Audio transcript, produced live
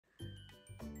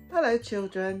Hello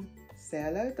children, say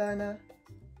hello Dinah.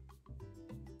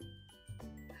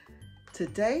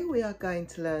 Today we are going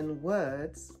to learn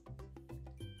words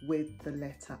with the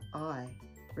letter I.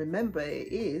 Remember,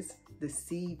 it is the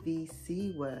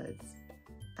CVC words.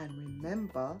 And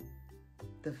remember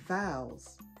the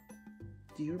vowels.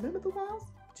 Do you remember the vowels?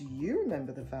 Do you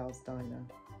remember the vowels, Dinah?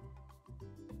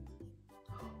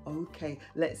 Okay,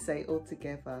 let's say it all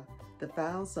together. The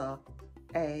vowels are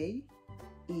A,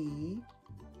 E,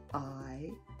 I,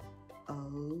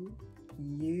 O,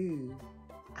 U.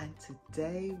 And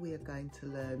today we are going to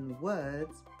learn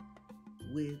words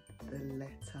with the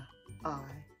letter I.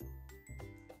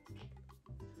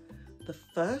 The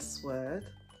first word,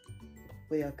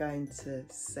 we are going to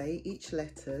say each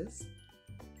letters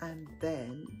and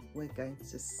then we're going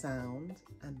to sound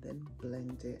and then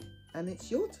blend it. And it's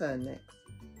your turn next.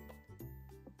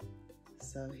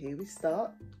 So here we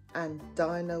start, and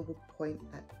Dinah will point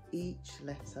at each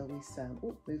letter we sound.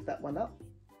 Oh, move that one up.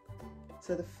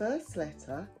 So the first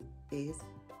letter is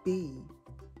B,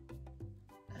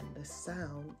 and the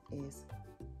sound is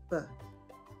B.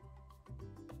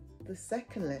 The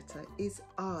second letter is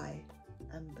I,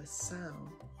 and the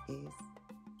sound is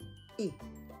I.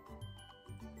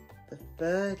 The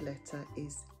third letter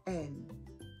is N,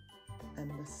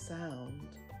 and the sound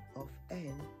of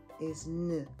N is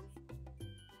N.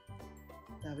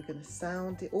 Now we're going to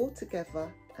sound it all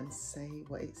together and say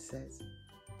what it says.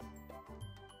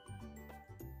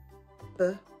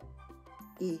 B,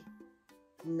 I,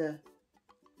 N,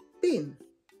 bin.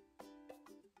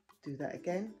 Do that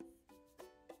again.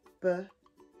 B,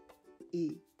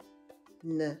 I,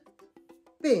 N,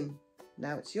 bin.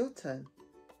 Now it's your turn.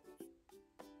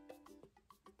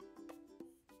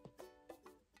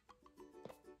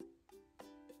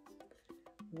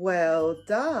 Well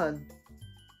done.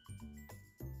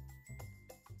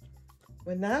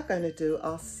 We're now going to do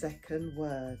our second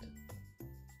word.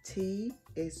 T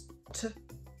is T,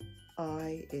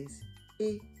 I is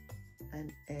I,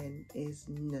 and N is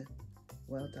N.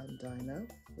 Well done, Dinah.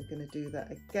 We're going to do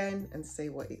that again and say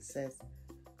what it says.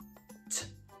 T,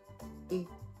 I,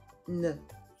 N,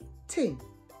 tin.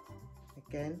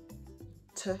 Again,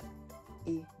 T,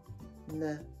 I,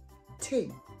 N,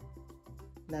 tin.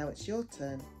 Now it's your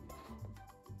turn.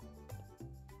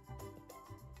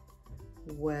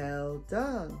 Well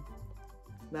done.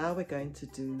 Now we're going to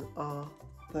do our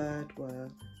third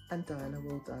word, and Dinah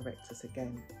will direct us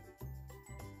again.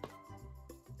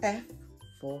 F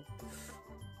for F,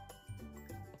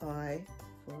 I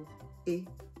for I,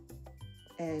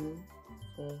 N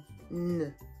for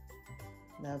N.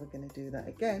 Now we're going to do that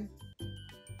again.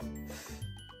 F,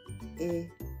 I,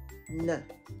 N.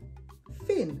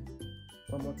 Fin.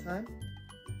 One more time.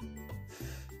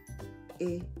 F,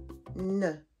 I,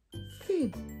 N.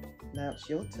 Fin. Now it's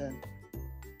your turn.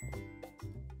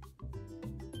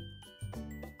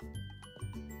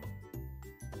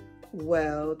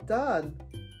 Well done.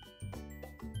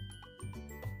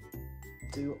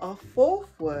 Do our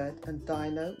fourth word, and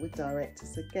Dinah will direct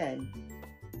us again.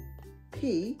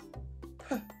 P,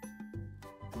 P,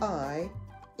 I,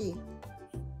 E.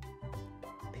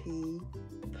 P, P.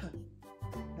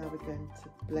 Now we're going to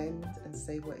blend and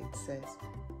say what it says.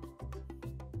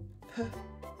 P,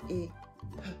 I,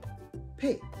 P,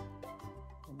 pig.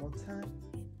 One more time.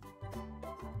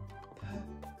 P,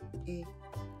 I, P,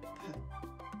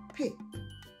 pig.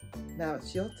 Now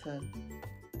it's your turn.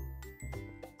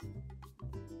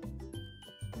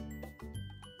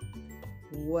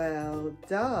 Well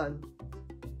done.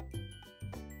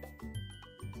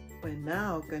 We're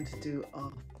now going to do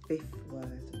our fifth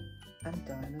word, and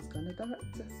Dinah's going to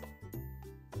direct us.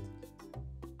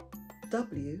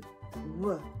 W,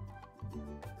 W,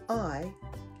 I,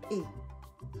 E,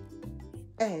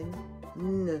 N,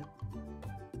 N.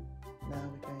 Now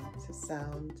we're going to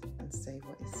sound and say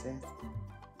what it says.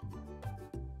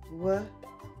 W,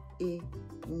 I,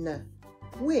 N,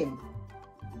 win.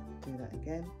 Do that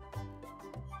again.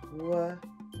 W, I,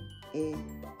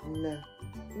 N,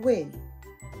 win.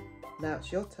 Now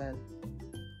it's your turn.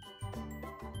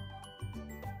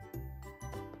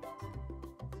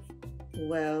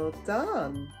 Well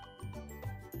done.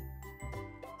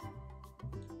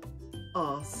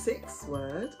 Our sixth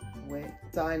word, where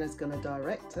Dinah's going to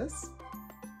direct us,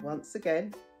 once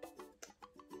again,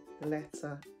 the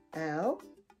letter L,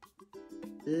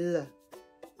 L,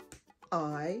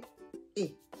 I,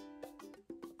 I,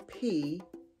 P,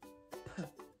 P.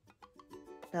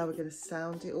 Now we're going to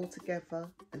sound it all together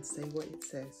and say what it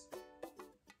says.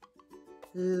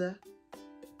 L,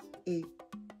 I,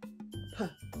 P,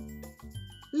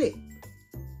 lip.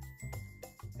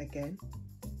 Again.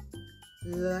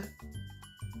 L,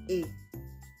 I,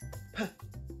 P,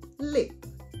 lip.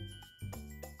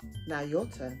 Now your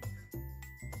turn.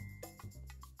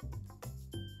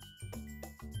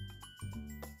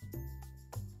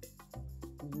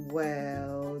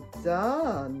 Well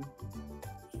done.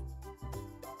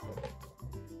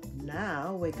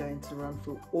 Now we're going to run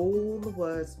through all the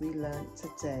words we learnt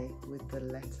today with the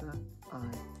letter I.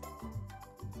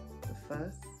 The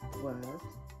first word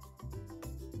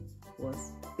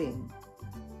was bin.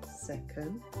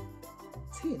 Second,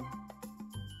 tin.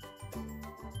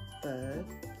 Third,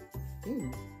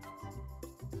 thin.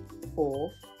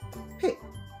 Fourth, pick.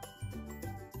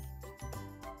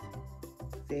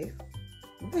 Fifth,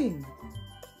 win.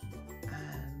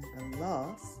 And the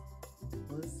last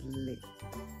was lip.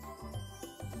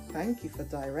 Thank you for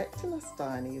directing us,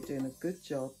 Diana. You're doing a good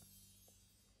job.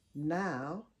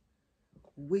 Now,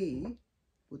 we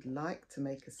would like to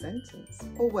make a sentence.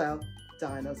 Or well,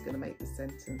 Diana's going to make the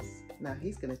sentence. Now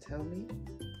he's going to tell me,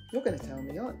 you're going to tell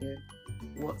me, aren't you,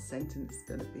 what sentence is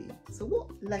going to be. So what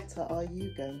letter are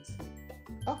you going to?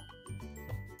 Oh.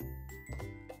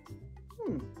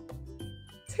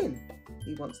 Tin.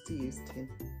 He wants to use tin.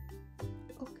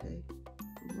 Okay,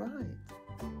 right.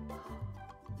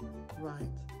 Right.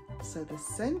 So the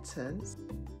sentence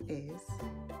is,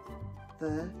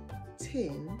 the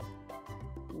tin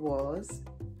was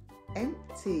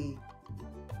empty.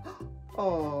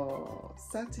 Oh,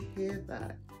 sad to hear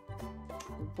that.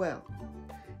 Well,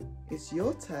 it's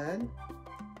your turn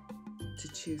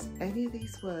to choose any of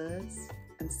these words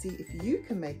and see if you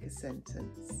can make a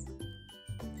sentence.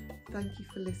 Thank you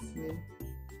for listening.